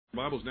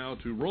Bibles now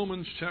to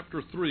Romans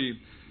chapter 3,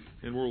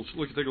 and we'll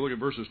take a look at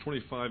verses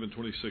 25 and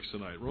 26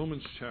 tonight.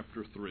 Romans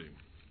chapter 3.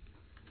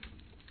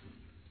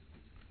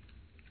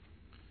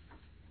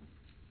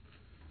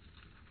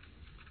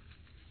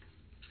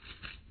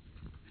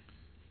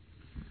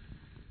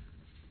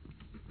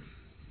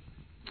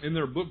 In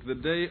their book, The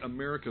Day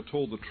America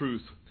Told the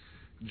Truth,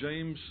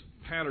 James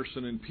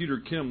Patterson and Peter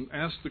Kim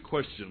asked the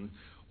question,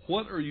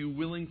 what are you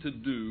willing to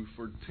do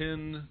for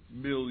 $10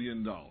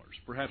 million?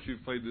 Perhaps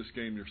you've played this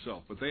game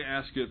yourself, but they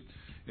ask it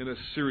in a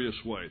serious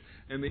way.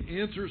 And the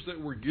answers that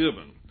were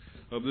given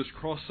of this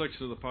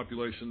cross-section of the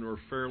population were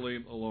fairly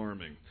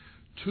alarming.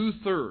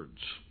 2/3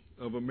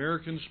 of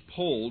Americans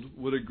polled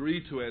would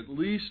agree to at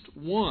least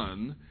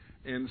one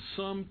and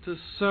some to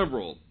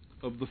several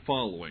of the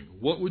following.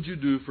 What would you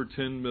do for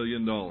 $10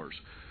 million?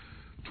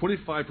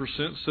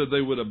 25% said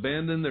they would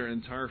abandon their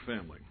entire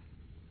family.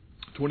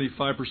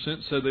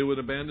 25% said they would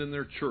abandon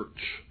their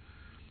church.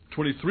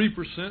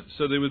 23%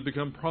 said they would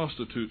become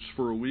prostitutes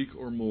for a week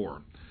or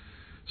more.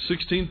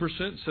 16%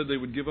 said they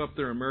would give up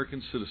their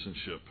American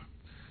citizenship.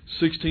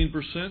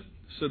 16%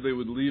 said they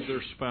would leave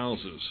their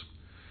spouses.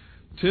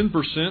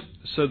 10%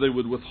 said they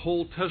would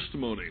withhold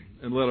testimony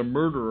and let a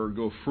murderer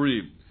go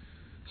free.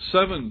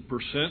 7%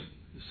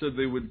 said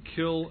they would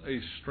kill a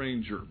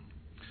stranger.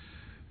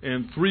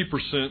 And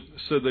 3%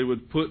 said they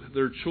would put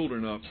their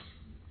children up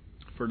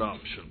for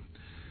adoption.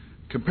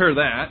 Compare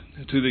that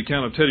to the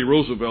account of Teddy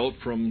Roosevelt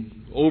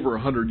from over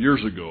 100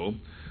 years ago,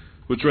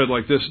 which read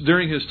like this.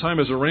 During his time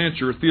as a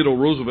rancher, Theodore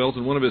Roosevelt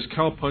and one of his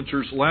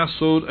cowpunchers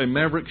lassoed a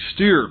maverick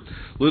steer,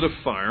 lit a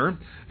fire,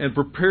 and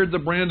prepared the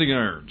branding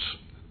irons.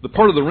 The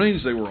part of the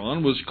range they were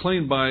on was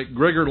claimed by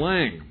Gregor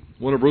Lang,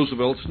 one of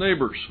Roosevelt's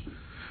neighbors.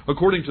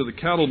 According to the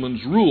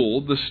cattleman's rule,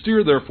 the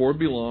steer therefore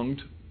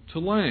belonged to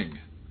Lang.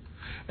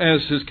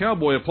 As his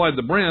cowboy applied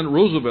the brand,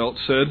 Roosevelt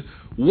said,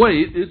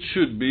 "Wait, it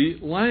should be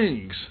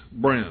Lang's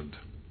brand."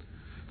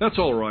 "That's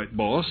all right,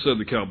 boss," said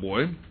the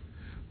cowboy.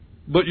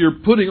 "But you're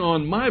putting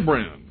on my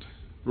brand,"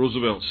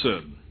 Roosevelt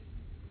said.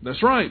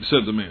 "That's right,"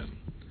 said the man.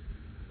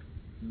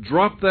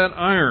 "Drop that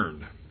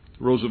iron,"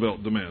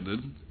 Roosevelt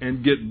demanded,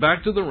 "and get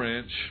back to the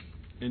ranch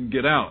and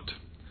get out."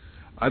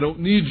 "I don't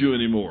need you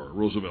anymore,"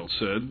 Roosevelt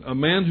said. "A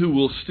man who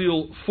will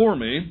steal for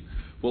me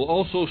will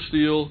also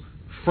steal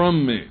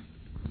from me."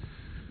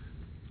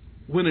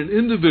 When an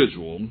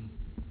individual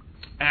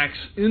acts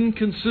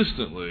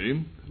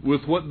inconsistently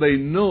with what they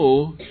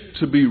know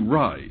to be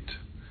right,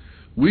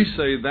 we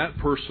say that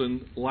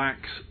person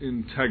lacks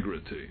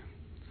integrity.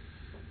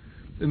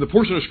 In the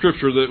portion of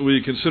Scripture that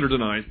we consider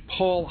tonight,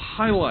 Paul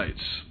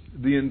highlights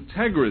the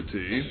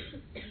integrity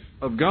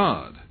of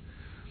God.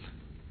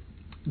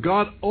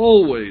 God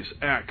always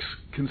acts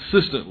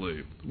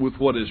consistently with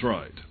what is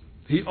right.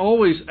 He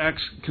always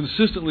acts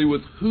consistently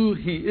with who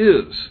He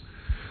is.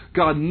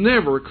 God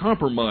never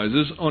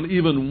compromises on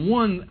even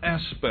one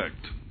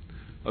aspect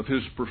of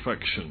His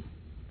perfection.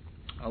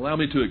 Allow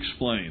me to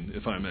explain,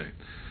 if I may.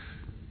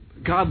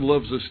 God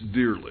loves us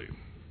dearly,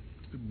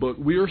 but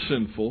we are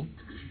sinful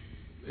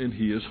and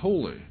He is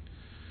holy.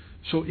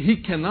 So He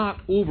cannot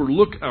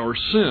overlook our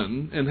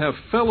sin and have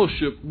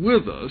fellowship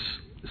with us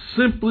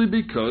simply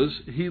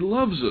because He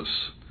loves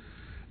us,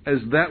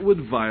 as that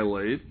would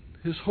violate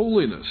His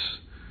holiness.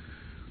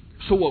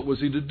 So what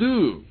was He to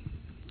do?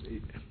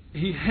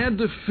 He had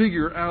to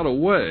figure out a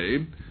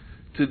way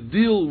to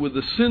deal with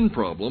the sin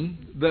problem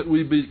that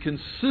would be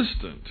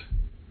consistent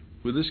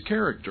with His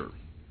character.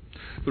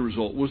 The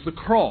result was the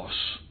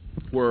cross,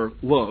 where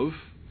love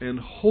and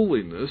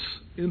holiness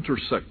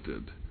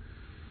intersected.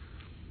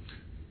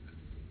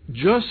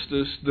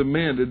 Justice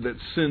demanded that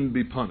sin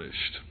be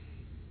punished.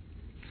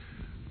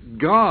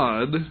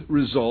 God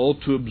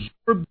resolved to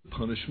absorb the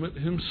punishment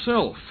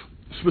Himself,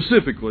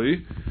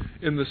 specifically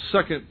in the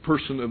second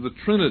person of the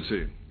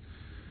Trinity.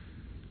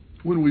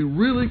 When we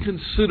really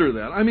consider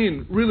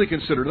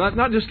that,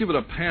 not just give it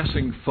a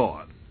passing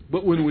thought,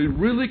 but when we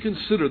really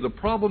consider the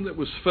problem that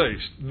was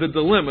faced, the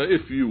dilemma,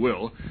 if you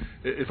will,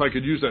 if I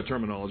could use that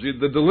terminology,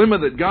 the dilemma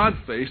that God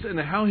faced and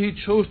how He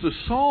chose to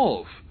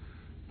solve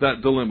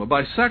that dilemma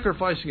by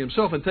sacrificing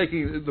Himself and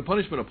taking the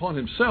punishment upon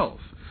Himself,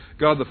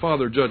 God the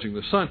Father judging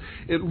the Son,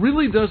 it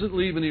really doesn't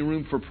leave any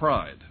room for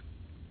pride,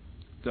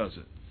 does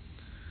it?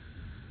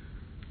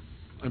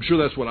 I'm sure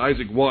that's what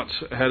Isaac Watts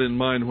had in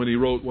mind when he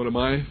wrote one of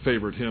my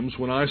favorite hymns,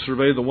 "When I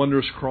survey the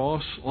wondrous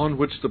cross on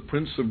which the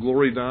Prince of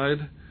Glory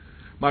died,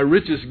 my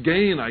richest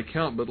gain I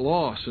count but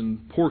loss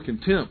and pour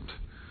contempt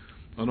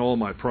on all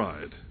my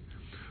pride.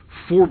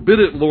 Forbid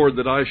it, Lord,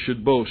 that I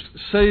should boast,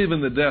 save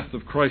in the death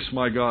of Christ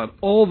my God,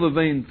 all the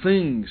vain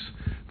things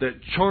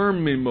that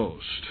charm me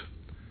most.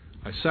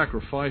 I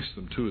sacrifice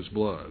them to His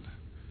blood.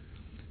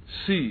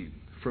 See,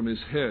 from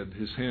His head,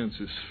 His hands,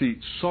 His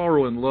feet,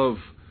 sorrow and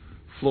love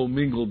flow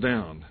mingled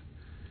down.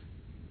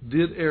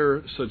 Did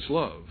e'er such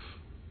love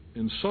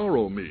in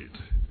sorrow meet,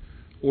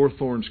 or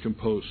thorns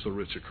compose so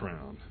rich a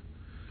crown?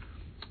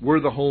 Were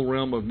the whole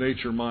realm of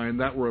nature mine,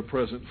 that were a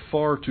present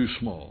far too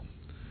small.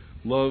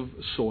 Love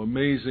so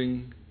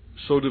amazing,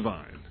 so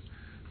divine,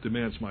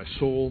 demands my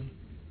soul,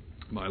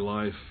 my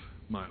life,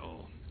 my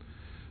all."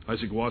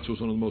 Isaac Watts was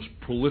one of the most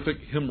prolific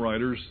hymn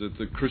writers that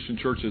the Christian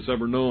church has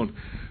ever known.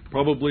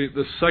 Probably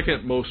the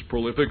second most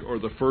prolific, or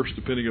the first,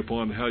 depending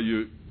upon how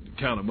you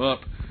count them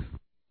up,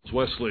 was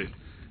Wesley.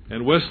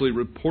 And Wesley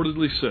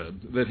reportedly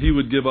said that he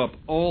would give up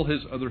all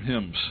his other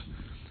hymns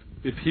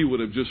if he would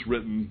have just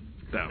written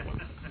that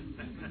one.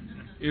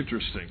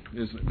 Interesting,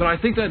 isn't it? But I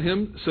think that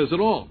hymn says it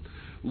all.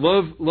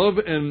 Love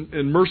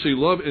and mercy,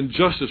 love and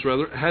justice,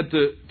 rather, had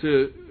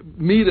to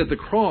meet at the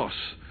cross.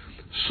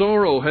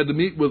 Sorrow had to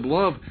meet with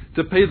love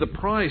to pay the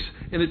price.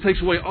 And it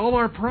takes away all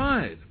our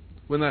pride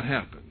when that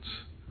happens,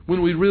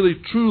 when we really,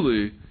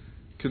 truly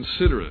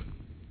consider it.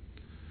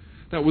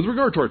 Now, with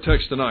regard to our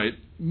text tonight,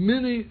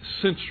 many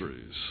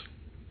centuries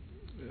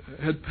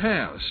had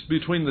passed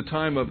between the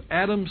time of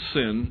Adam's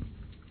sin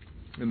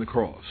and the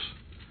cross.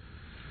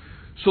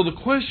 So the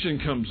question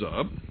comes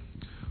up,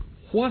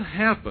 what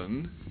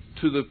happened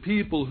to the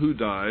people who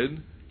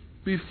died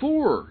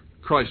before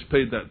Christ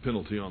paid that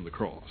penalty on the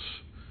cross?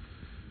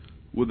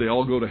 Would they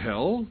all go to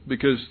hell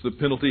because the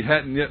penalty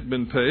hadn't yet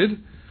been paid?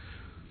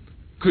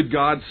 Could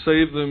God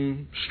save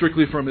them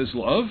strictly from His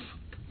love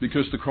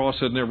because the cross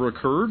had never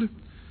occurred?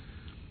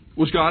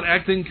 Was God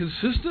acting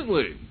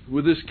consistently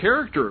with His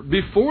character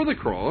before the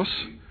cross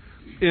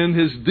in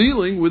His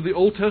dealing with the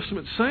Old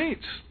Testament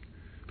saints?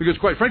 Because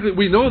quite frankly,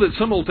 we know that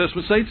some Old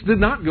Testament saints did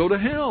not go to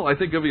hell. I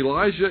think of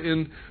Elijah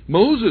and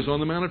Moses on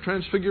the Mount of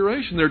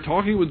Transfiguration. They're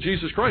talking with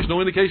Jesus Christ. No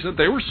indication that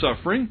they were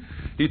suffering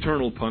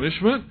eternal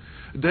punishment.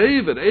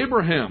 David,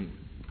 Abraham,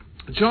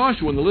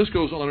 Joshua, and the list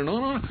goes on and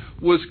on.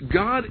 Was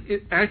God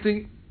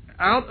acting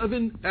out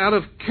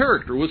of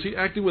character? Was He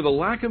acting with a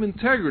lack of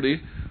integrity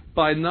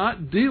by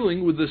not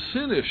dealing with the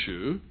sin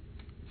issue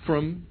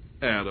from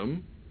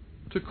Adam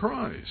to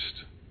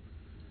Christ?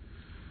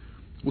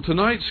 Well,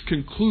 tonight's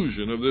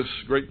conclusion of this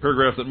great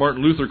paragraph that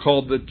Martin Luther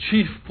called the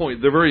chief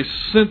point, the very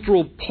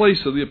central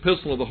place of the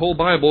epistle of the whole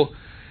Bible,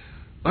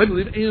 I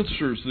believe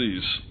answers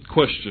these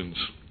questions.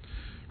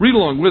 Read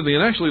along with me,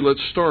 and actually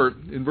let's start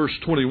in verse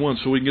 21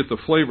 so we can get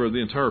the flavor of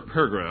the entire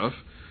paragraph.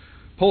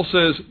 Paul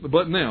says,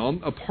 "But now,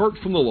 apart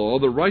from the law,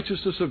 the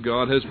righteousness of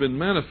God has been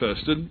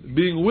manifested,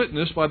 being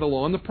witnessed by the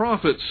law and the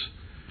prophets,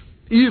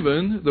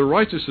 even the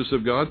righteousness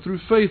of God through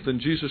faith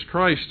in Jesus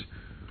Christ,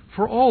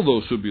 for all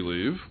those who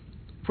believe.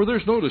 For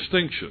there's no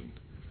distinction,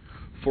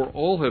 for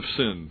all have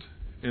sinned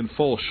and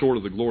fall short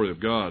of the glory of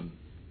God,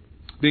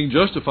 being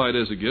justified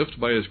as a gift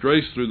by His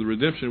grace through the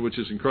redemption which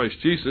is in Christ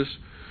Jesus,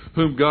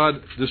 whom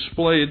God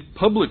displayed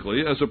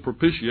publicly as a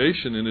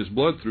propitiation in His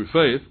blood through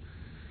faith.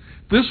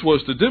 This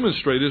was to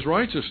demonstrate His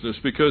righteousness,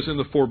 because in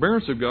the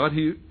forbearance of God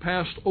He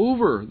passed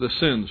over the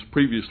sins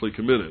previously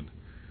committed.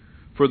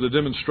 For the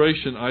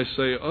demonstration, I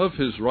say, of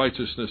His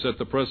righteousness at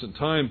the present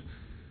time,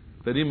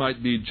 that He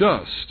might be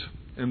just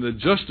and the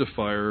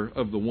justifier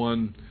of the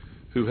one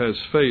who has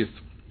faith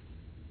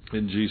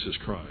in Jesus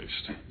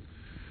Christ."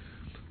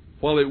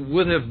 While it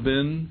would have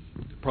been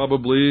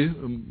probably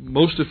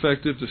most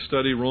effective to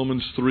study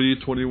Romans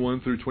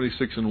 3:21 through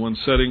 26 in one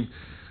setting,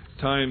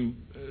 time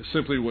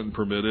simply wouldn't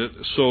permit it.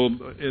 So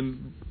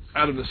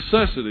out of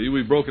necessity,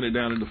 we've broken it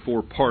down into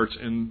 4 parts,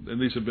 and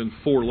these have been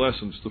 4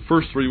 lessons. The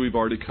first 3 we've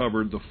already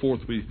covered. The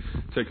 4th we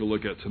take a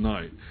look at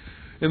tonight.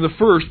 In the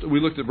first, we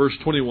looked at verse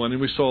 21, and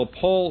we saw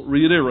Paul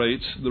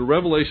reiterates the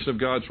revelation of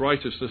God's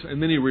righteousness,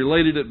 and then he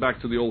related it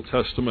back to the Old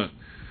Testament.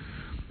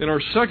 In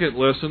our second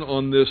lesson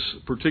on this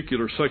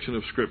particular section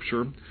of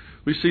Scripture,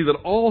 we see that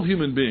all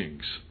human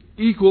beings,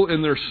 equal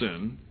in their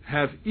sin,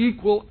 have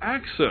equal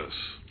access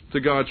to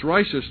God's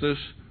righteousness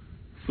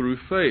through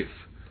faith.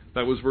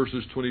 That was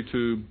verses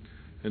 22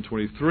 and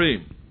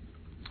 23.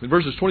 In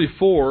verses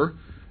 24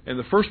 and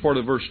the first part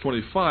of verse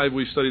 25,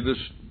 we studied this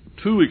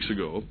 2 weeks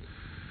ago.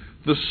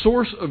 The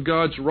source of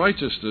God's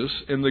righteousness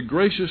and the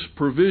gracious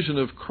provision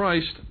of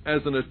Christ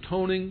as an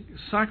atoning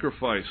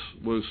sacrifice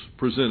was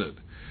presented.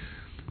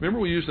 Remember,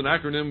 we used an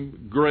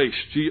acronym GRACE,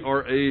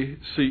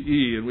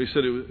 G-R-A-C-E, and we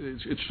said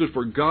it stood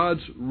for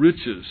God's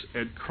riches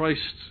at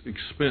Christ's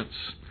expense.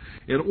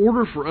 In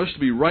order for us to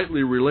be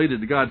rightly related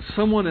to God,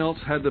 someone else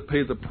had to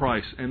pay the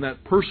price, and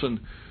that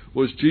person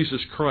was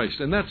Jesus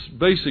Christ. And that's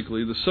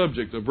basically the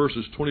subject of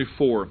verses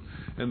 24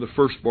 and the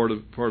first part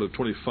of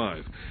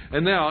 25.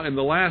 And now, in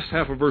the last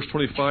half of verse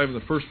 25 and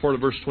the first part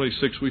of verse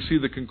 26, we see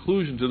the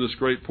conclusion to this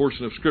great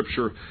portion of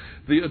Scripture.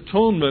 The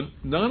atonement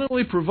not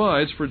only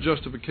provides for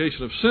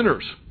justification of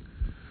sinners,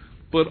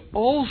 but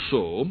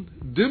also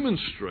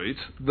demonstrates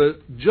the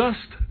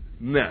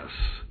justness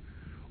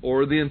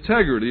or the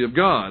integrity of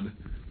God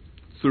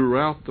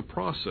throughout the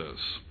process.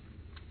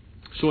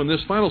 So in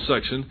this final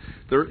section,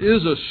 there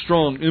is a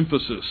strong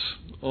emphasis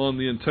on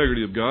the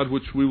integrity of God,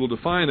 which we will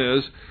define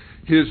as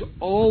His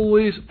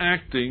always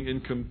acting in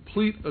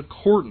complete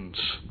accordance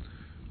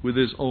with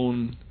His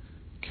own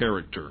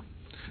character.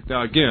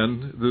 Now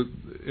again,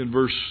 in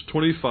verse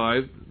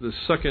 25, the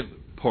second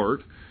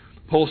part,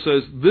 Paul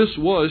says this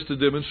was to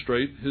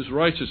demonstrate His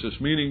righteousness,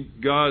 meaning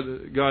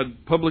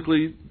God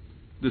publicly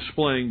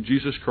displaying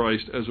Jesus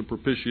Christ as a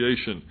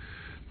propitiation.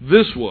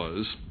 This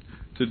was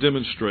to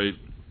demonstrate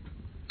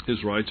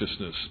His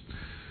righteousness.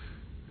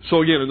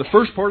 So again, in the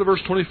first part of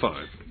verse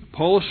 25,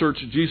 Paul asserts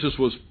Jesus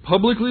was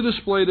publicly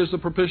displayed as the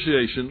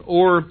propitiation,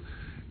 or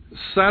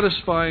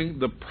satisfying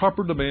the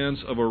proper demands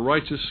of a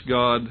righteous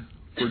God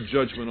for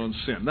judgment on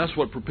sin. That's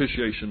what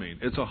propitiation means.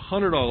 It's a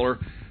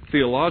 $100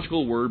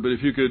 theological word, but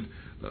if you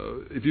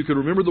could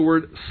remember the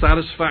word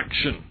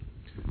satisfaction,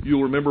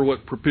 you'll remember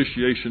what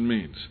propitiation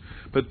means.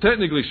 But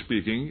technically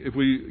speaking, if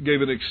we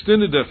gave an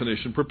extended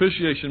definition,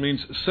 propitiation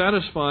means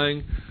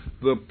satisfying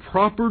the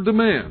proper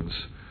demands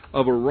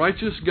of a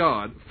righteous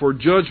God for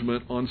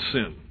judgment on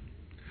sin.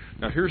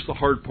 Now here's the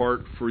hard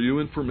part for you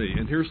and for me,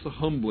 and here's the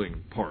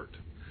humbling part.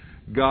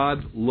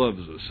 God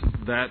loves us.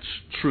 That's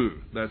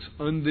true. That's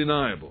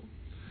undeniable.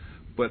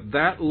 But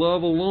that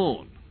love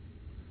alone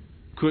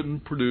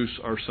couldn't produce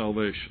our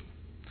salvation.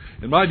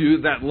 In my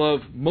view, that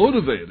love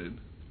motivated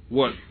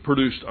what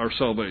produced our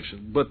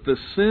salvation. But the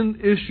sin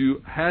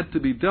issue had to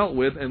be dealt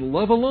with, and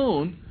love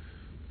alone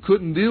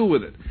couldn't deal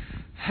with it.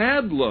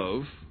 Had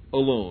love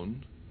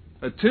alone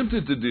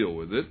attempted to deal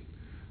with it,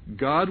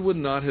 God would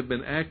not have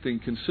been acting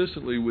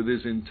consistently with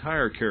His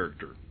entire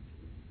character.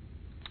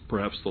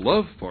 Perhaps the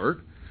love part,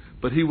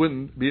 but He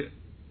wouldn't be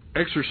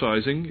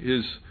exercising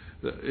His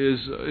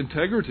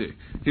integrity.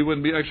 He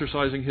wouldn't be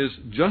exercising His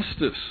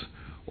justice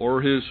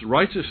or His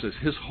righteousness.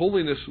 His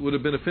holiness would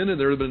have been offended.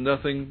 There would have been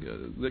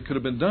nothing that could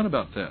have been done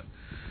about that.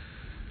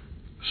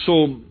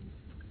 So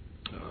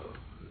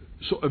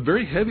a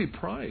very heavy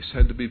price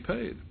had to be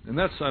paid. And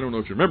that's, I don't know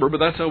if you remember, but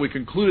that's how we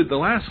concluded the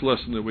last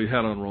lesson that we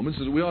had on Romans,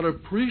 is that we ought to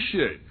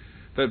appreciate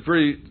that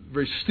very,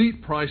 very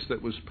steep price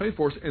that was paid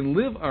for us and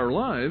live our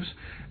lives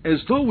as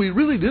though we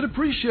really did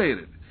appreciate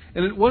it.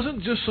 And it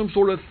wasn't just some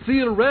sort of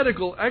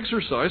theoretical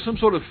exercise, some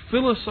sort of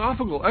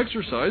philosophical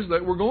exercise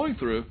that we're going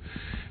through.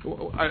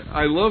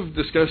 I love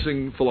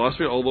discussing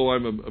philosophy, although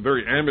I'm a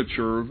very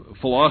amateur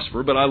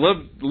philosopher, but I love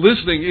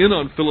listening in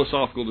on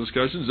philosophical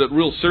discussions that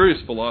real serious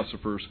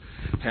philosophers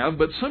have.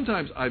 But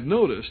sometimes I've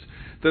noticed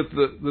that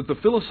the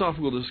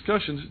philosophical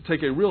discussions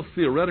take a real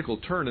theoretical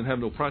turn and have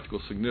no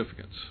practical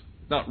significance.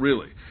 Not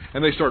really.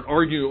 And they start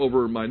arguing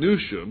over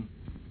minutiae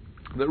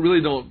that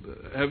really don't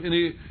have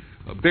any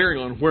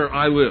bearing on where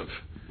I live.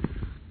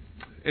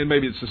 And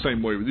maybe it's the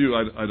same way with you,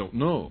 I don't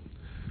know.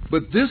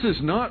 But this is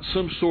not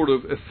some sort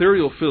of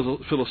ethereal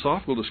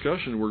philosophical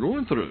discussion we're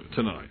going through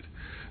tonight.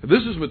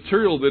 This is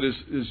material that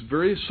is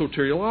very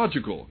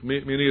soteriological,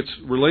 meaning it's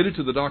related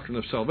to the doctrine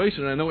of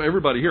salvation. And I know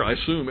everybody here, I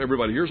assume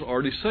everybody here is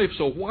already saved.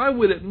 So why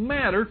would it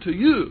matter to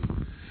you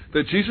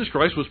that Jesus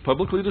Christ was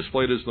publicly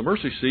displayed as the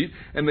mercy seat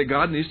and that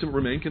God needs to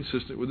remain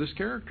consistent with His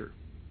character?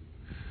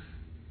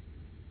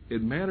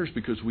 It matters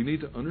because we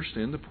need to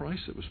understand the price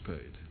that was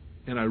paid.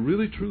 And I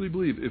really, truly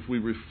believe if we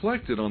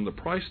reflected on the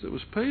price that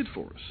was paid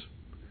for us,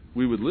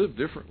 we would live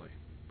differently.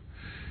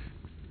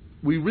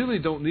 We really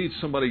don't need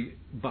somebody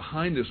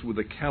behind us with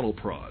a cattle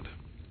prod,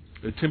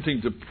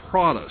 attempting to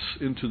prod us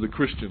into the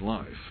Christian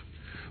life.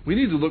 We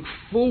need to look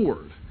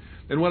forward.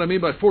 And what I mean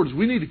by forward is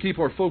we need to keep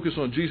our focus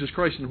on Jesus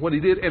Christ and what He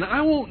did. And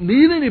I won't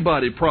need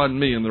anybody prodding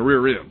me in the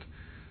rear end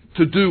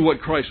to do what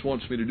Christ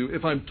wants me to do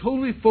if I'm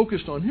totally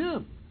focused on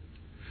Him.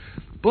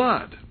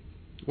 But,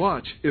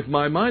 watch, if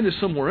my mind is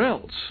somewhere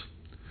else,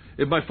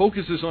 if my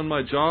focus is on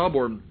my job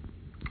or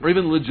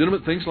even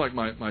legitimate things like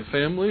my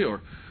family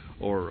or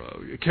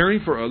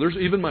caring for others,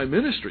 even my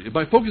ministry, if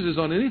my focus is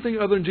on anything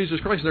other than Jesus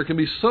Christ, there can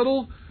be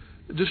subtle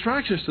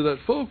distractions to that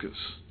focus.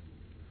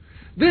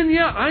 Then,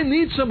 yeah, I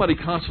need somebody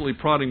constantly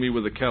prodding me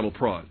with a cattle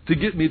prod to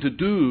get me to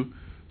do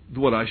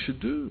what I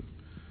should do.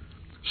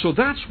 So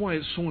that's why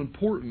it's so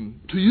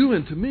important to you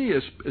and to me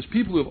as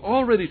people who have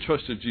already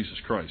trusted Jesus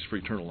Christ for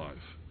eternal life.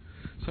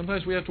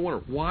 Sometimes we have to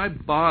wonder, why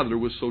bother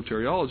with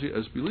soteriology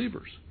as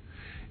believers?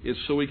 It's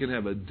so we can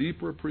have a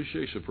deeper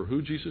appreciation for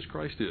who Jesus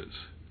Christ is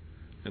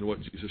and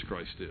what Jesus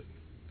Christ did.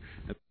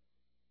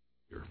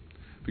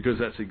 Because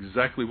that's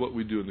exactly what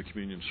we do in the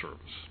communion service.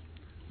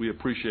 We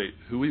appreciate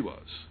who He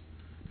was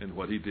and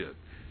what He did.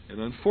 And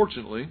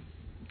unfortunately,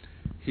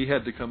 He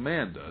had to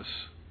command us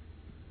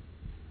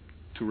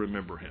to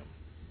remember Him.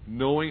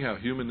 Knowing how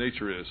human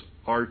nature is,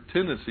 our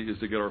tendency is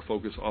to get our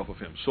focus off of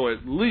Him. So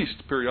at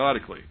least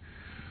periodically,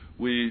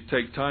 we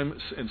take time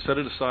and set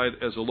it aside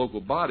as a local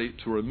body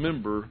to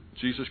remember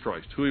Jesus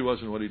Christ, who He was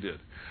and what He did.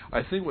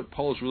 I think what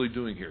Paul is really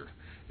doing here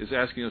is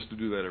asking us to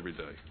do that every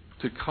day,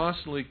 to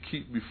constantly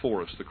keep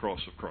before us the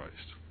cross of Christ.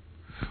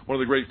 One of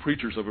the great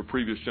preachers of a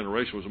previous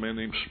generation was a man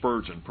named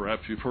Spurgeon.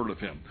 Perhaps you've heard of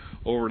him.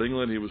 Over in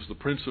England, he was the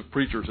prince of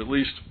preachers, at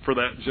least for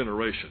that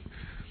generation.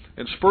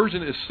 And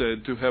Spurgeon is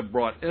said to have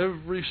brought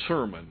every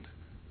sermon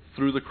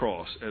through the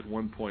cross at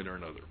one point or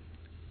another.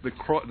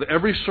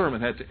 Every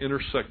sermon had to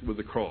intersect with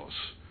the cross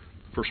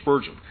for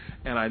Spurgeon.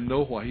 And I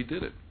know why he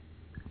did it.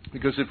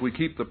 Because if we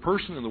keep the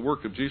person and the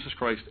work of Jesus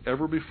Christ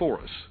ever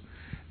before us,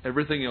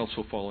 everything else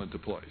will fall into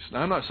place. Now,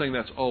 I'm not saying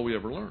that's all we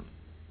ever learn.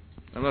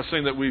 I'm not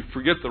saying that we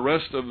forget the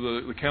rest of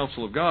the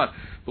counsel of God,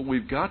 but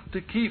we've got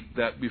to keep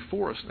that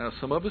before us. Now,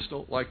 some of us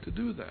don't like to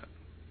do that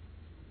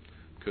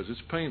because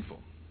it's painful,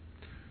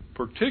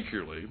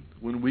 particularly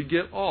when we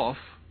get off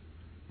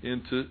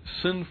into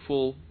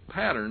sinful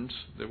patterns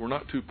that we're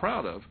not too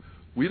proud of.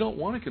 We don't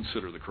want to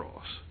consider the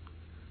cross.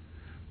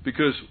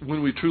 Because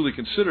when we truly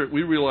consider it,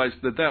 we realize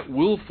that that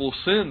willful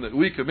sin that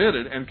we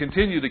committed and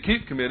continue to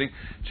keep committing,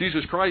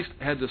 Jesus Christ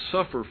had to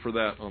suffer for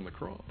that on the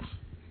cross.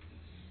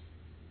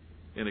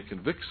 And it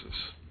convicts us.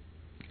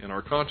 And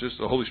our conscience,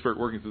 the Holy Spirit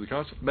working through the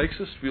conscience, makes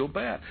us feel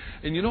bad.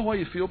 And you know why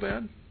you feel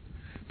bad?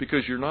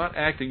 Because you're not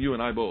acting, you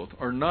and I both,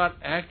 are not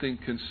acting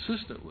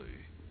consistently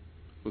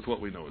with what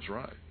we know is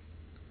right.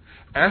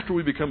 After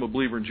we become a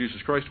believer in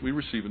Jesus Christ, we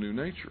receive a new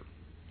nature.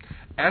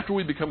 After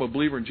we become a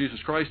believer in Jesus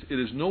Christ, it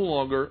is no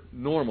longer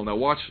normal. Now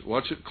watch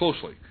it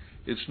closely.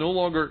 It's no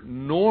longer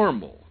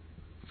normal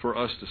for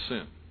us to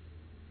sin.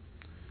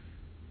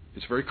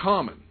 It's very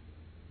common.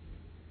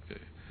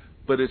 Okay.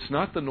 But it's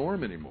not the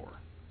norm anymore.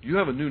 You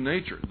have a new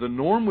nature. The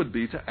norm would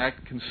be to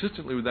act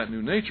consistently with that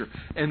new nature.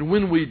 And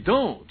when we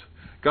don't,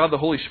 God the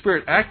Holy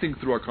Spirit acting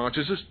through our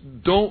consciousness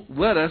don't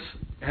let us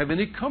have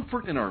any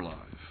comfort in our lives.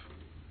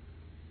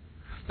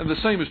 And the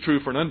same is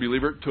true for an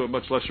unbeliever to a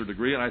much lesser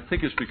degree, and I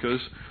think it's because,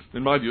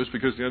 in my view, it's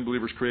because the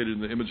unbeliever is created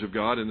in the image of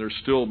God, and there's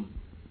still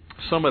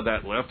some of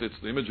that left.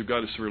 The image of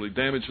God is severely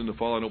damaged in the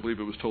fall. I don't believe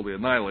it was totally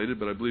annihilated,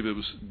 but I believe it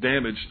was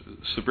damaged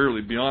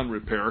severely beyond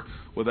repair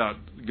without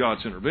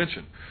God's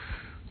intervention.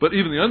 But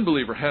even the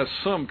unbeliever has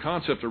some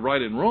concept of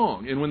right and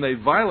wrong, and when they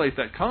violate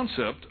that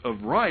concept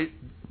of right,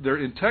 their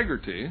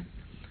integrity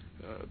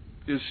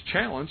is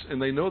challenged,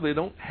 and they know they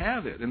don't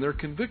have it, and they're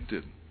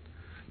convicted.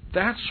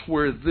 That's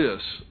where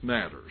this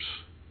matters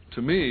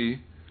to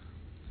me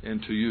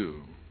and to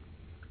you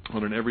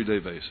on an everyday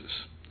basis.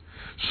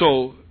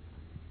 So,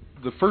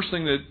 the first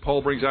thing that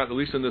Paul brings out, at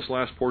least in this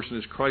last portion,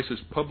 is Christ is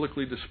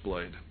publicly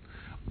displayed,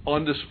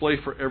 on display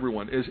for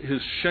everyone.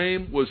 His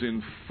shame was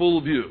in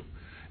full view.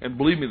 And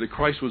believe me, the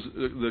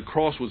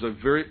cross was a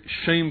very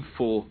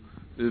shameful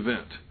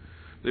event.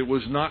 It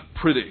was not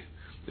pretty.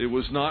 It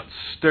was not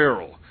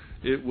sterile.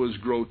 It was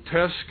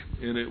grotesque,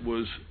 and it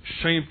was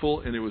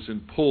shameful, and it was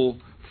in full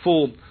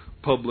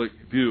public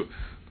view.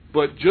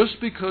 But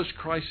just because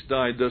Christ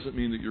died doesn't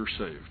mean that you're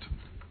saved.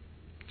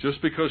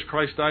 Just because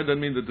Christ died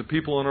doesn't mean that the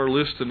people on our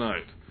list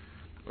tonight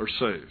are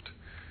saved.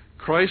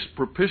 Christ's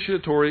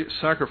propitiatory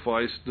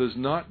sacrifice does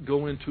not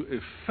go into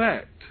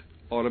effect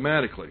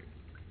automatically.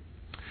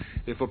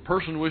 If a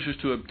person wishes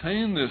to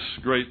obtain this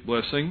great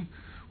blessing,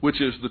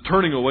 which is the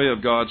turning away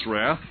of God's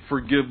wrath,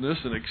 forgiveness,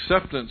 and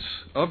acceptance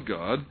of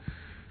God,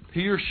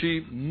 he or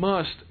she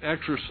must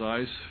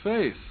exercise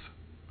faith.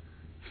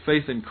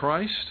 Faith in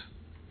Christ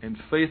and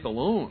faith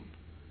alone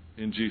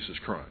in Jesus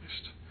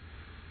Christ.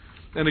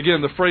 And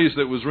again, the phrase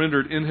that was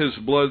rendered in His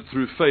blood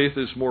through faith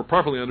is more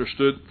properly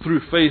understood through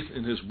faith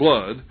in His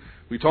blood.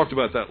 We talked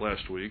about that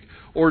last week.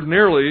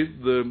 Ordinarily,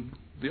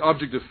 the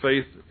object of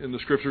faith in the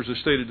Scriptures is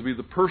stated to be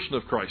the person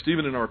of Christ.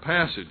 Even in our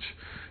passage,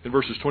 in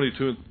verses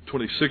 22 and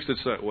 26,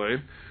 it's that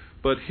way.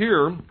 But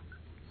here,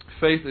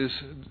 faith is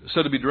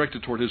said to be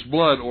directed toward His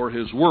blood or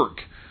His work.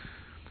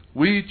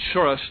 We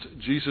trust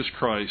Jesus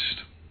Christ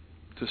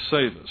to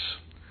save us.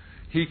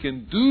 He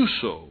can do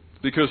so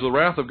because the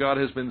wrath of God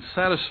has been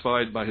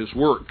satisfied by His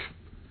work.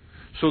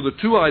 So the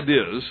two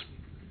ideas,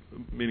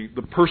 meaning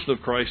the person of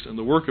Christ and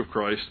the work of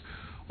Christ,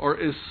 are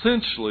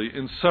essentially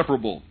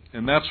inseparable.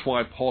 And that's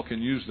why Paul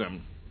can use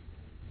them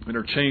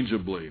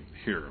interchangeably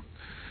here.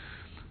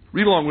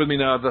 Read along with me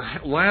now the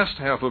last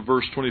half of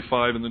verse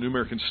 25 in the New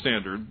American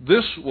Standard.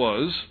 This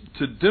was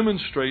to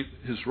demonstrate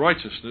His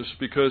righteousness,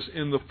 because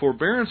in the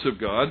forbearance of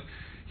God,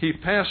 He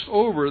passed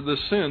over the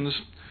sins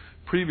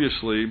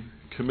previously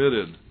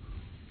committed.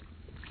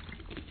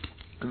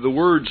 The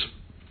words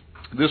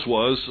this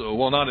was,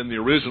 well, not in the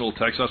original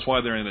text, that's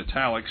why they're in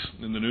italics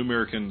in the New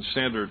American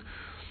Standard,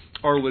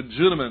 are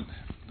legitimate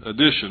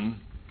addition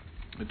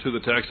to the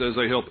text as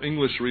they help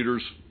English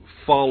readers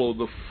follow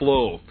the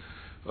flow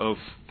of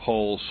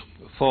Paul's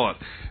thought.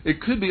 It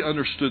could be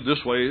understood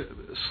this way,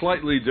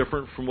 slightly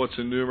different from what's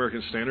in New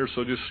American Standard,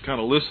 so just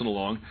kind of listen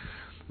along.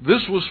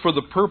 This was for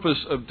the purpose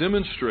of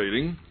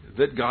demonstrating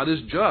that God is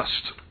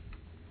just,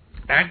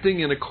 acting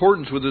in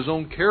accordance with His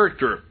own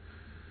character.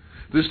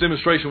 This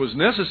demonstration was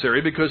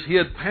necessary because He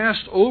had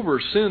passed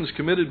over sins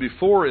committed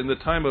before in the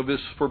time of His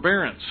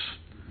forbearance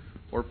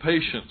or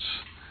patience.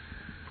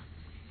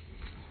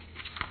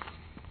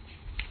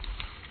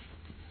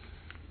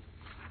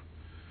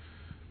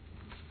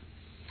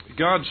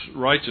 God's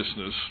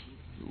righteousness,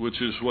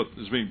 which is what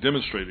is being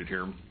demonstrated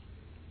here,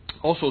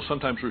 also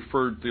sometimes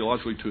referred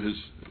theologically to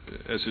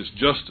as His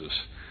justice,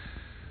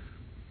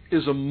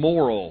 is a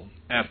moral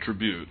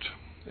attribute.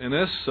 And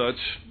as such,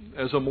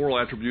 as a moral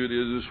attribute,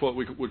 it is what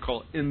we would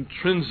call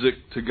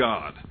intrinsic to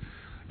God.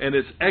 And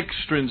it's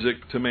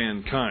extrinsic to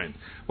mankind.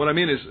 What I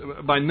mean is,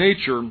 by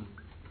nature,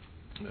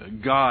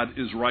 God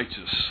is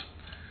righteous.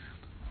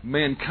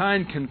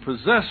 Mankind can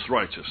possess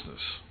righteousness,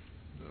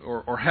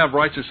 or have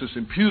righteousness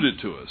imputed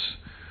to us.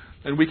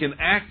 And we can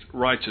act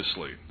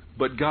righteously.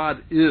 But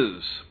God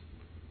is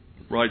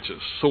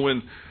righteous. So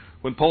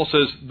when Paul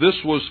says this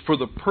was for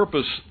the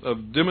purpose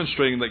of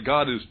demonstrating that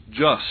God is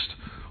just,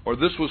 or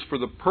this was for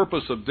the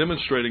purpose of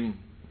demonstrating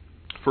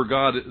for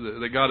God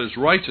that God is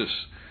righteous,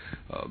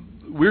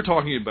 we're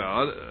talking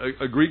about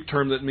a Greek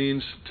term that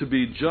means to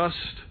be just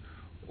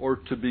or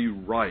to be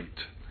right.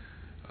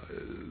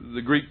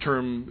 The Greek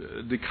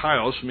term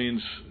dikaios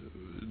means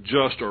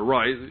just or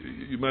right.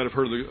 You might have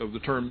heard of the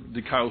term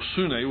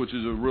dikaiosune, which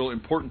is a real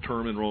important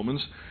term in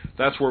Romans.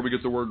 That's where we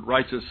get the word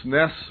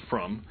righteousness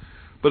from.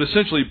 But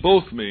essentially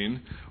both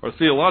mean, or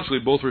theologically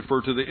both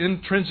refer to the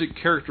intrinsic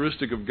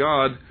characteristic of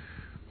God,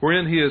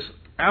 wherein He is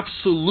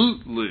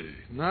absolutely,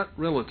 not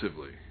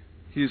relatively,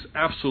 He is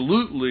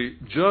absolutely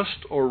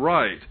just or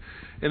right,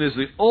 and is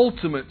the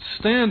ultimate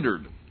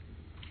standard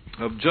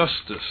of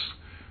justice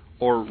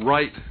or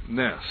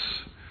rightness.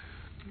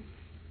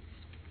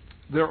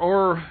 There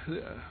are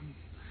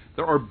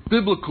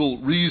biblical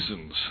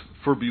reasons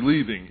for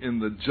believing in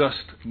the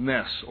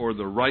justness or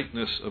the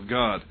rightness of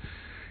God.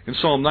 In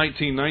Psalm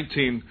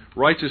 19:19,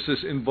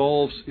 righteousness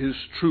involves His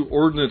true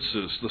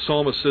ordinances. The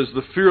psalmist says,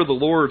 "The fear of the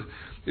Lord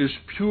is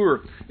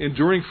pure,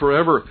 enduring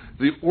forever.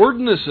 The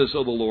ordinances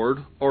of the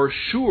Lord are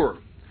sure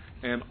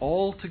and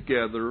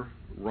altogether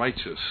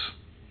righteous."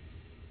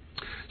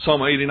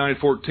 Psalm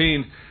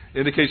 89:14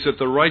 indicates that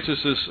the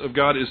righteousness of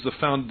God is the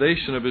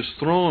foundation of His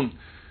throne.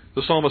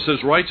 The psalmist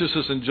says,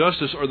 "Righteousness and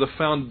justice are the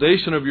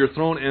foundation of your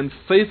throne, and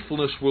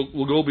faithfulness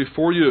will go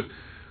before you."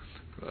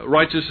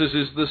 Righteousness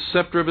is the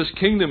scepter of His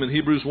kingdom. In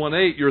Hebrews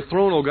 1:8, "Your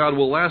throne, O God,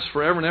 will last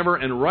forever and ever,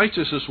 and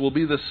righteousness will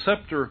be the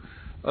scepter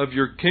of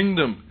your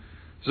kingdom."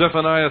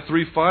 Zephaniah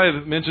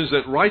 3:5 mentions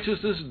that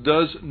righteousness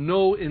does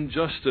no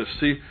injustice.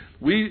 See,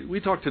 we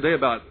talk today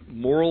about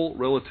moral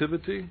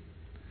relativity.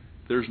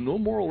 There's no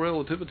moral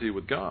relativity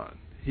with God.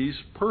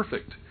 He's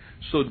perfect.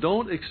 So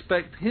don't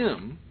expect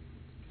Him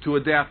to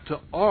adapt to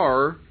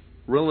our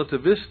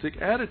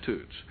relativistic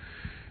attitudes.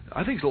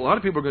 I think a lot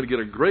of people are going to get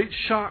a great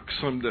shock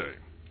someday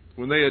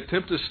when they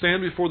attempt to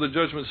stand before the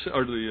judgment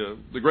or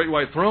the great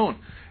white throne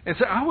and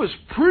say, "I was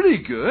pretty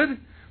good.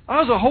 I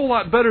was a whole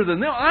lot better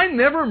than them. I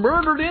never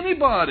murdered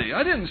anybody.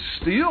 I didn't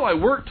steal. I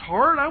worked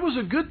hard. I was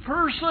a good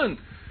person.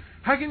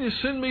 How can you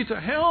send me to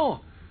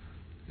hell?"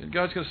 And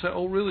God's going to say,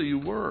 "Oh, really, you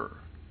were.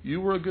 You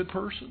were a good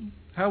person?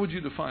 How would you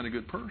define a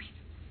good person?"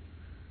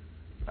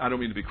 I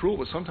don't mean to be cruel,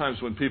 but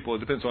sometimes when people, it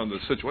depends on the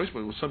situation,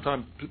 but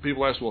sometimes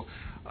people ask, "Well,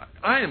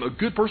 I am a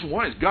good person.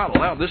 Why has God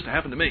allowed this to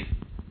happen to me?"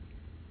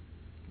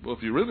 Well,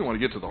 if you really want to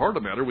get to the heart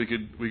of the matter, we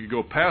could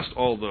go past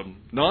all the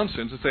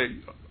nonsense and say,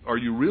 are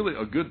you really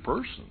a good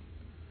person?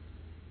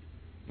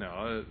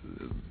 Now,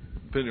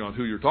 depending on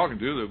who you're talking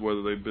to,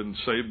 whether they've been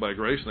saved by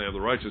grace and they have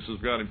the righteousness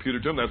of God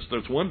imputed to them,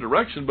 that's one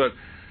direction. But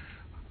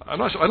I'd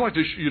like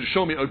you to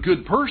show me a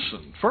good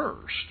person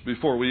first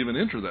before we even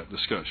enter that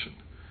discussion.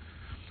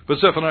 But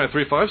Zephaniah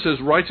 3:5 says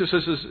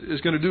righteousness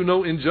is going to do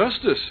no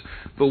injustice.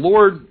 The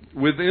Lord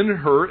within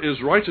her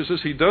is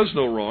righteousness. He does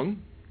no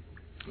wrong.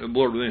 And the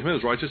Lord within Him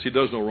is righteous. He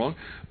does no wrong.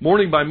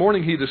 Morning by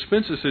morning He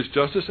dispenses His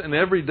justice, and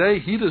every day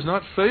He does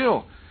not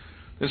fail.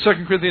 In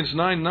 2 Corinthians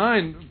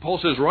 9:9, Paul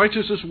says,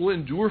 righteousness will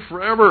endure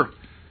forever.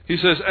 He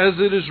says, as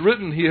it is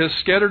written, He has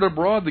scattered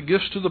abroad the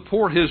gifts to the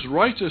poor. His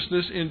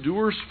righteousness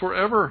endures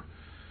forever.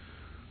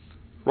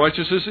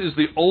 Righteousness is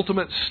the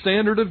ultimate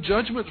standard of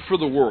judgment for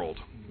the world.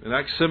 In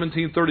Acts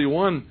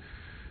 17:31,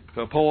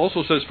 Paul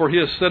also says, for He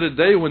has set a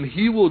day when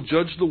He will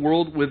judge the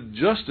world with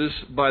justice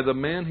by the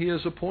man He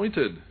has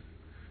appointed,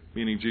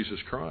 meaning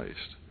Jesus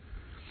Christ.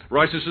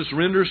 Righteousness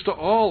renders to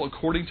all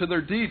according to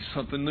their deeds,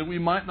 something that we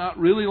might not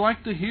really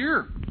like to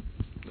hear.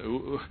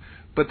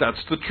 But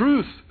that's the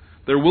truth.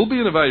 There will be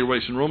an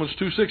evaluation. Romans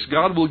 2:6,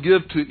 God will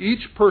give to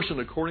each person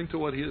according to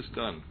what he has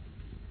done.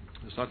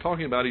 It's not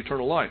talking about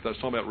eternal life. That's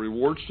talking about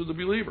rewards to the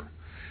believer.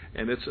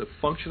 And it's a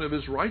function of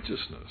his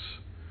righteousness.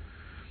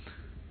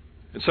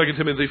 In 2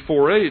 Timothy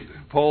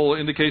 4:8, Paul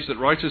indicates that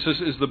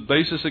righteousness is the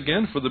basis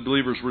again for the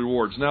believer's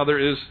rewards. Now there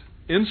is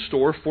in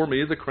store for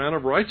me the crown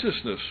of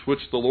righteousness,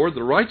 which the Lord,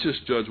 the righteous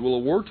judge, will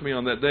award to me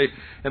on that day,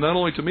 and not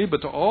only to me,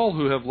 but to all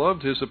who have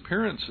loved His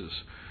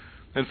appearances.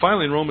 And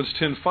finally, in Romans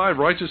 10:5,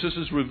 righteousness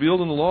is revealed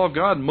in the law of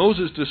God.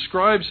 Moses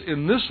describes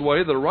in this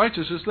way the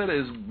righteousness that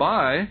is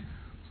by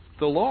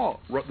the law.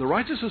 The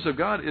righteousness of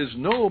God is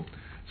no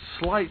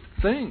slight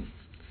thing.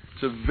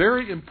 It's a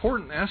very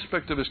important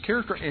aspect of His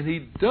character, and He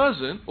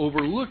doesn't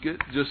overlook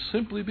it just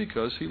simply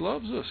because He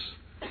loves us.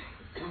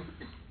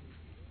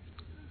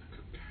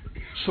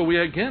 So we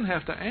again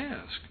have to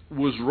ask,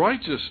 was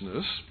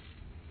righteousness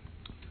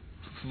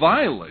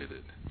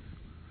violated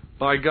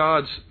by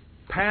God's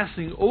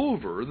passing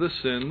over the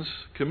sins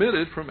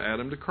committed from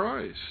Adam to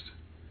Christ?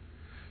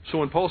 So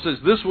when Paul says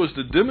this was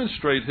to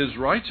demonstrate His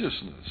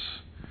righteousness,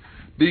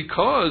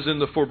 because in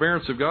the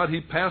forbearance of God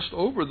He passed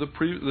over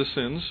the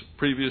sins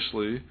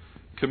previously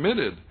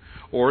committed.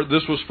 Or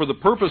this was for the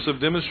purpose of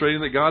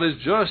demonstrating that God is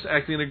just,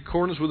 acting in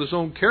accordance with His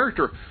own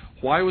character.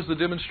 Why was the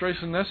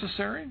demonstration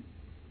necessary?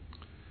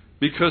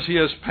 Because He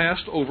has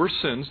passed over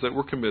sins that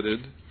were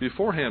committed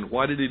beforehand.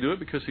 Why did He do it?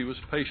 Because He was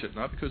patient,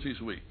 not because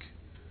He's weak.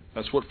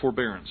 That's what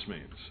forbearance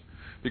means.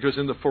 Because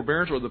in the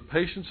forbearance or the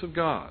patience of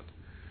God,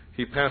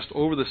 He passed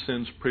over the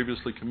sins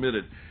previously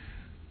committed.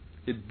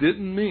 It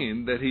didn't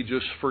mean that He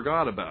just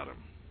forgot about them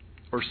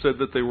or said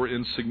that they were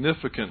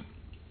insignificant.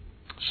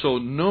 So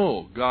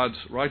no, God's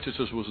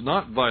righteousness was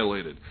not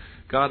violated.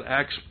 God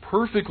acts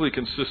perfectly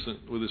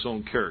consistent with His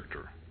own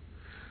character.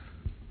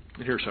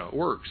 And here's how it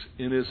works.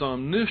 In His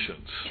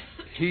omniscience,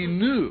 He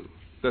knew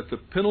that the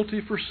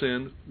penalty for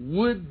sin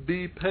would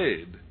be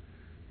paid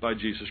by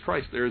Jesus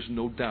Christ. There is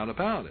no doubt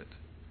about it.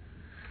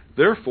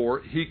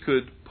 Therefore, He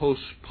could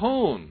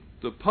postpone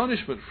the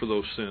punishment for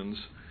those sins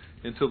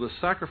until the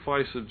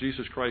sacrifice of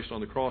Jesus Christ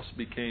on the cross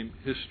became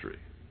history.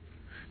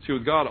 See,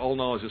 with God, all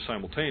knowledge is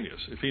simultaneous.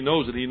 If He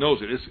knows it, He knows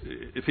it.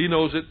 If He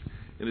knows it,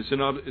 and it's in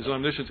His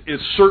omniscience,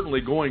 it's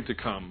certainly going to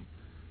come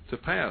to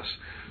pass.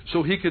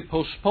 So He could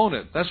postpone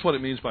it. That's what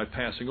it means by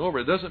passing over.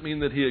 It doesn't mean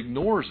that He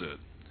ignores it.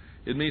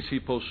 It means He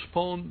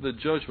postponed the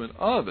judgment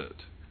of it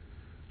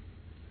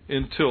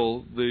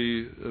until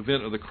the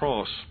event of the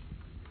cross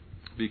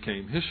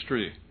became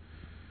history.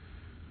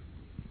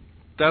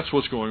 That's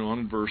what's going on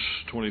in verse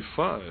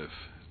 25,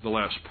 the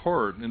last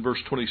part. In verse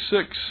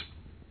 26,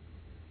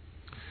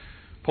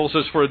 Paul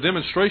says, for a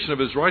demonstration of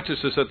His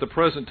righteousness at the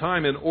present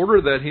time, in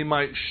order that He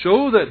might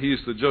show that He's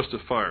the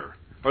justifier,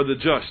 or the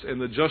just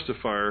and the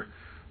justifier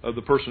of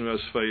the person who has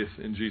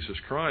faith in Jesus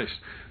Christ.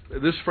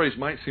 This phrase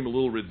might seem a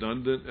little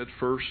redundant at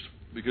first,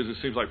 because it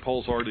seems like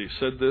Paul's already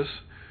said this.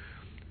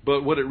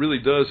 But what it really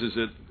does is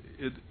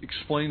it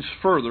explains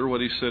further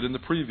what he said in the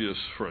previous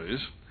phrase,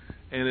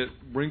 and it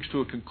brings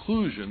to a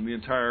conclusion the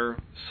entire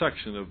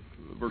section of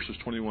verses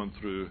 21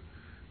 through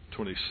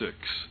 26.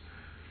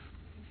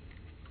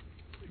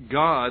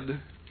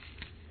 God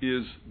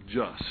is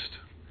just.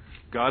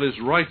 God is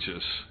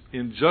righteous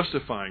in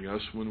justifying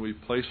us when we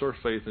place our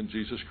faith in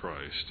Jesus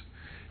Christ.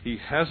 He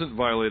hasn't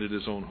violated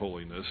His own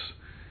holiness.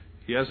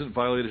 He hasn't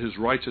violated His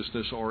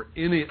righteousness or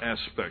any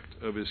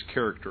aspect of His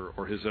character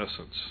or His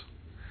essence,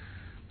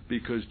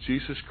 because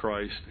Jesus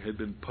Christ had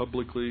been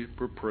publicly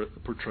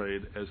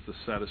portrayed as the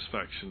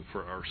satisfaction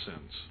for our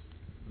sins.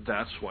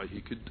 That's why He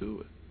could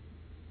do it.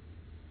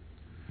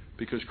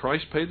 Because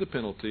Christ paid the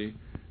penalty,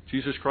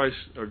 Jesus Christ,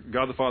 or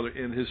God the Father,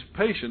 in His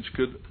patience,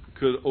 could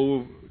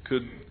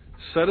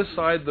set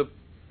aside the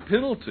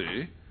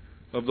penalty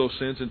of those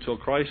sins until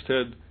Christ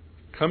had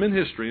come in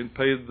history and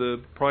paid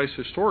the price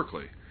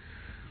historically.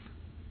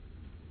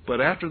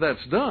 But after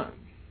that's done,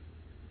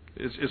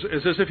 it's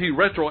as if He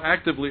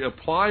retroactively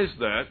applies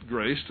that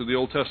grace to the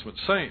Old Testament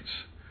saints.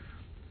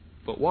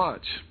 But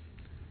watch.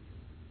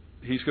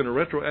 He's going to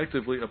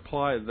retroactively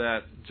apply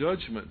that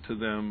judgment to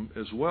them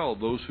as well,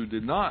 those who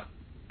did not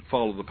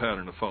follow the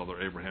pattern of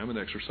Father Abraham and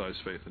exercise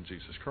faith in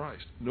Jesus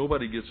Christ.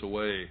 Nobody gets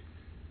away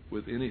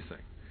with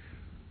anything.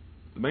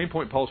 The main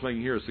point Paul's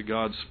making here is that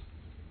God's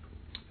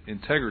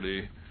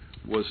integrity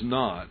was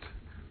not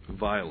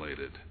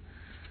violated.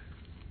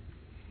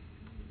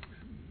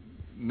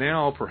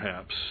 Now,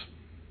 perhaps,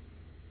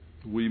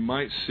 we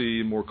might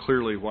see more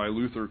clearly why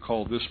Luther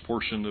called this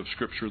portion of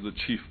Scripture the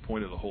chief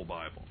point of the whole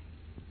Bible.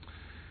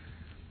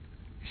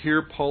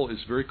 Here, Paul is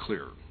very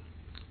clear.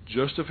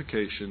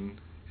 Justification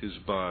is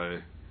by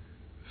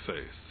faith.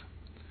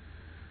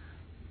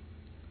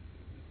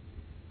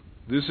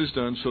 This is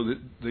done so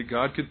that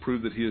God could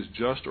prove that He is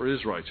just or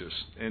is righteous,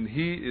 and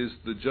He is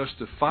the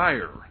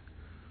justifier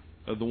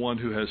of the one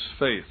who has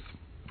faith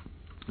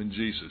in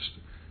Jesus.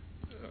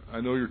 I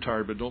know you're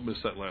tired, but don't miss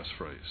that last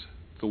phrase.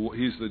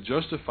 He's the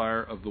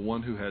justifier of the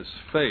one who has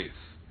faith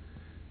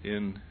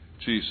in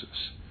Jesus.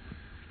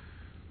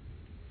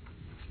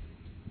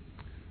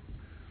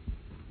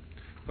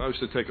 If I was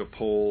to take a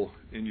poll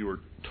and you were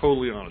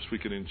totally honest, we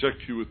could inject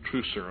you with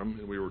truth serum,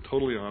 and we were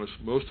totally honest,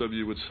 most of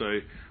you would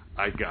say,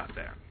 I got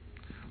that.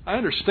 I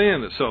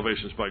understand that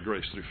salvation is by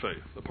grace through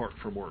faith, apart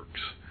from works.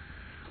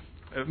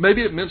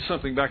 Maybe it meant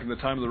something back in the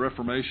time of the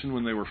Reformation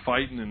when they were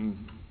fighting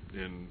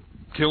and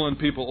killing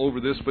people over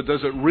this, but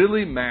does it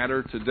really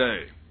matter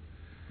today?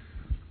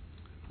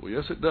 Well,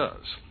 yes, it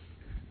does.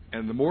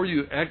 And the more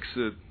you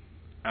exit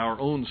our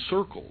own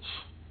circles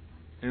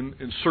and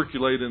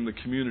circulate in the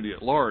community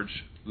at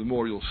large, the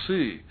more you'll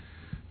see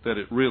that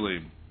it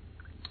really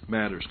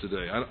matters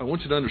today. I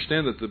want you to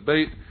understand that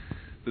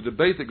the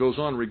debate that goes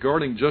on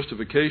regarding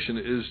justification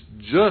is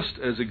just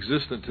as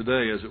existent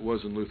today as it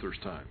was in Luther's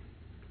time.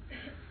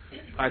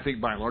 I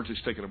think by and large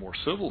it's taken a more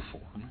civil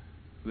form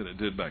than it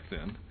did back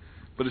then,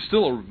 but it's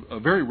still a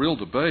very real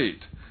debate.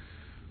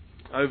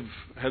 I've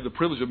had the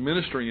privilege of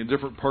ministering in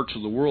different parts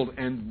of the world,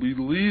 and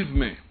believe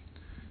me,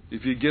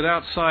 if you get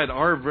outside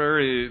our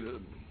very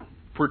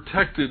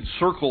protected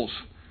circles,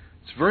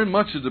 it's very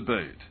much a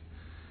debate.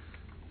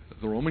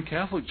 The Roman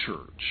Catholic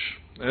Church,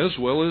 as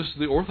well as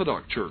the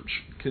Orthodox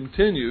Church,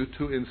 continue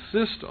to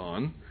insist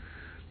on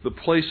the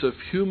place of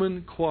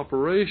human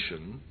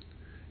cooperation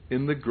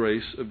in the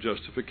grace of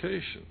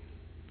justification.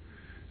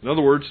 In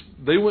other words,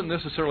 they wouldn't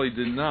necessarily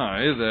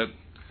deny that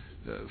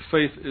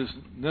faith is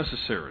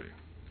necessary,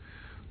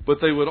 but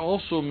they would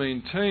also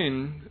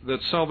maintain that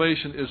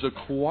salvation is a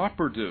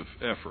cooperative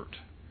effort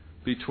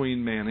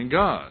between man and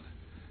God,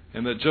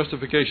 and that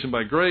justification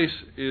by grace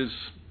is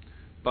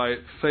by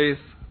faith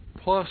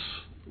plus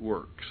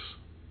works.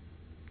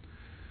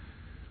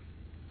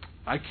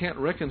 I can't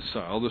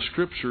reconcile the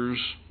Scriptures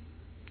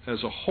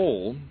as a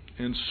whole,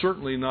 and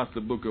certainly not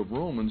the book of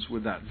Romans,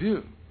 with that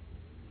view.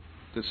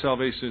 that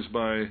salvation is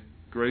by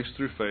grace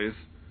through faith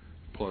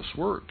plus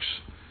works.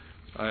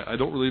 I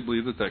don't really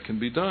believe that can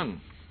be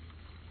done.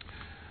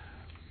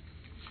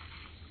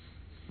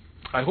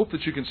 I hope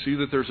that you can see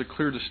that there's a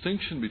clear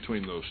distinction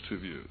between those two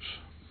views.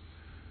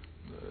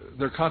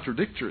 They're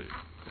contradictory,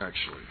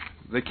 actually.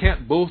 They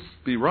can't both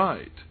be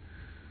right.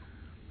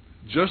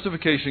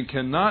 Justification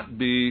cannot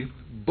be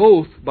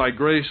both by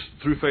grace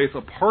through faith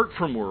apart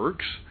from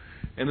works,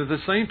 and at the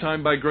same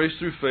time by grace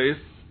through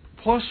faith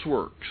plus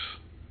works.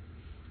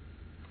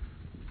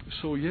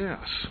 So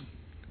yes,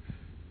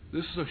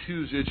 this is a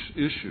huge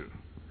issue.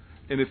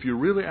 And if you're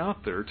really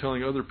out there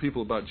telling other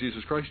people about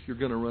Jesus Christ, you're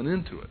going to run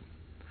into it.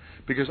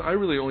 Because I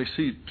really only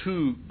see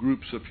two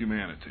groups of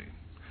humanity.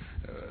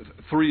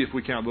 Three if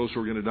we count those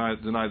who are going to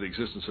deny the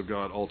existence of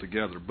God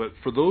altogether. But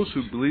for those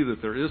who believe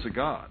that there is a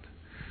God,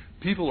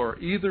 people are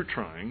either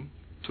trying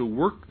to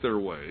work their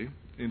way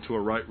into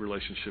a right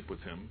relationship with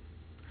Him,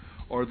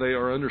 or they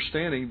are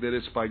understanding that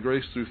it's by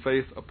grace through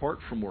faith apart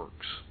from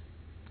works.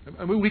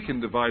 I mean, we can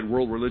divide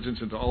world religions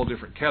into all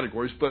different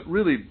categories, but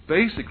really,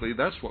 basically,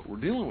 that's what we're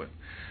dealing with.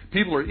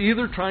 People are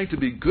either trying to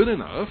be good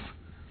enough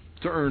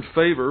to earn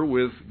favor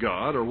with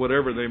God, or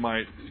whatever they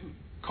might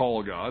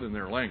call God in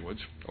their language,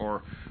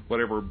 or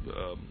whatever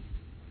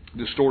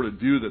distorted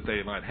view that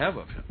they might have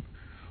of Him,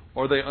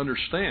 or they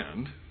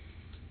understand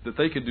that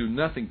they can do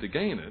nothing to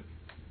gain it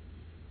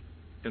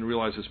and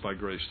realize it's by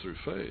grace through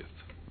faith.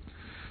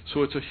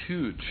 So it's a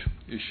huge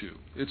issue.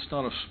 It's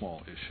not a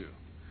small issue.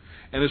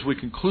 And as we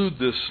conclude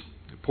this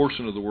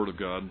portion of the Word of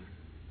God,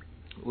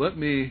 let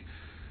me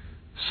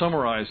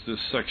summarize this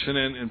section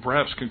and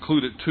perhaps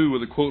conclude it too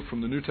with a quote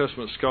from the New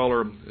Testament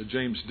scholar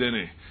James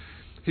Denney.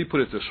 He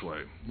put it this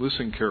way.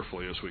 Listen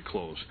carefully as we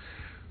close.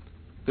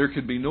 There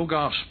could be no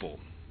gospel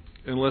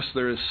unless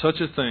there is such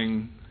a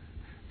thing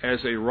as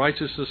a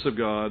righteousness of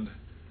God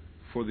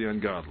for the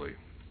ungodly.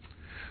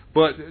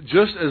 But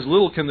just as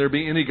little can there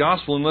be any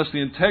gospel unless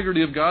the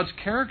integrity of God's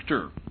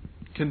character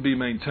can be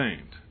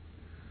maintained.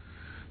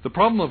 The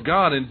problem of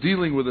God in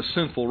dealing with a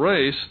sinful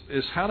race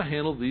is how to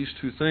handle these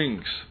two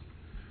things.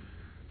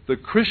 The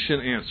Christian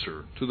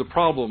answer to the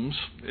problems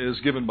is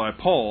given by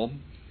Paul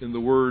in the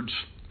words,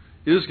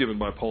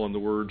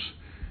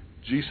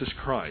 Jesus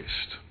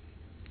Christ,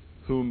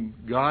 whom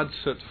God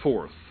set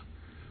forth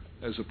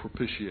as a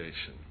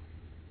propitiation.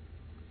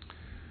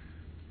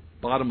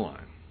 Bottom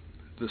line,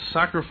 the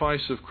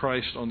sacrifice of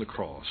Christ on the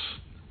cross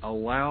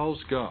allows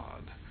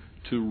God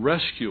to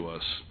rescue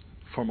us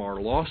from our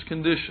lost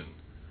condition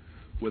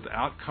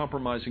without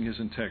compromising His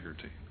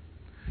integrity.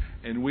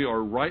 And we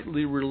are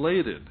rightly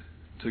related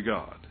to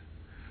God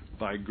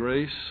by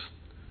grace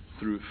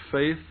through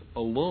faith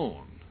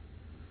alone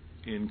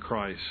in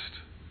Christ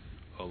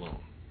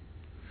alone.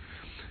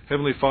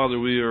 Heavenly Father,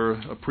 we are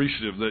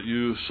appreciative that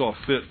You saw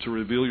fit to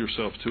reveal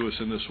Yourself to us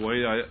in this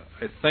way. I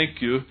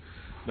thank You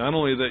not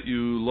only that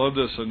You loved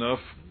us enough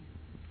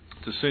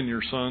to send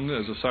Your Son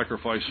as a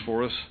sacrifice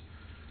for us,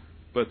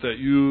 but that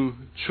You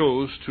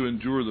chose to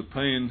endure the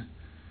pain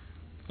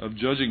of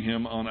judging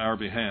Him on our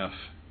behalf.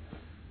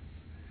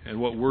 And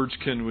what words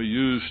can we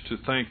use to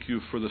thank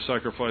You for the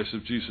sacrifice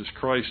of Jesus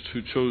Christ,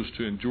 who chose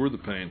to endure the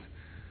pain,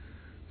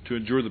 to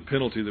endure the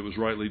penalty that was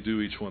rightly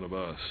due each one of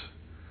us.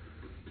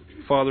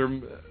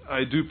 Father,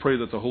 I do pray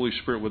that the Holy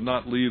Spirit would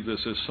not leave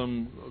this as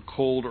some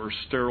cold or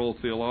sterile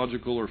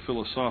theological or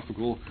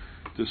philosophical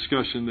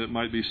discussion that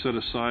might be set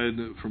aside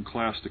from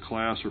class to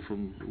class or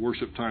from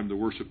worship time to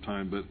worship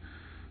time. But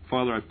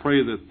Father, I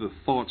pray that the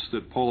thoughts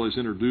that Paul has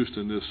introduced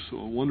in this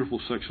wonderful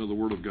section of the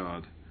Word of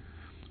God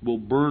will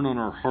burn on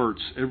our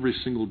hearts every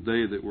single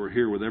day that we're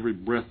here, with every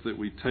breath that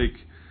we take.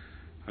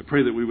 I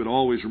pray that we would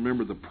always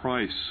remember the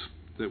price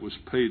that was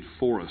paid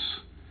for us,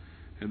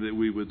 and that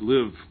we would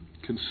live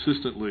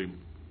consistently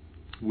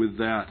with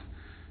that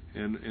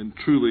and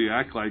truly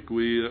act like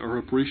we are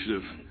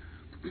appreciative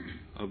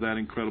of that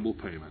incredible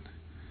payment.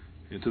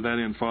 And to that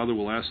end, Father,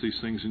 we'll ask these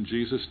things in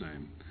Jesus'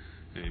 name.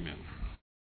 Amen.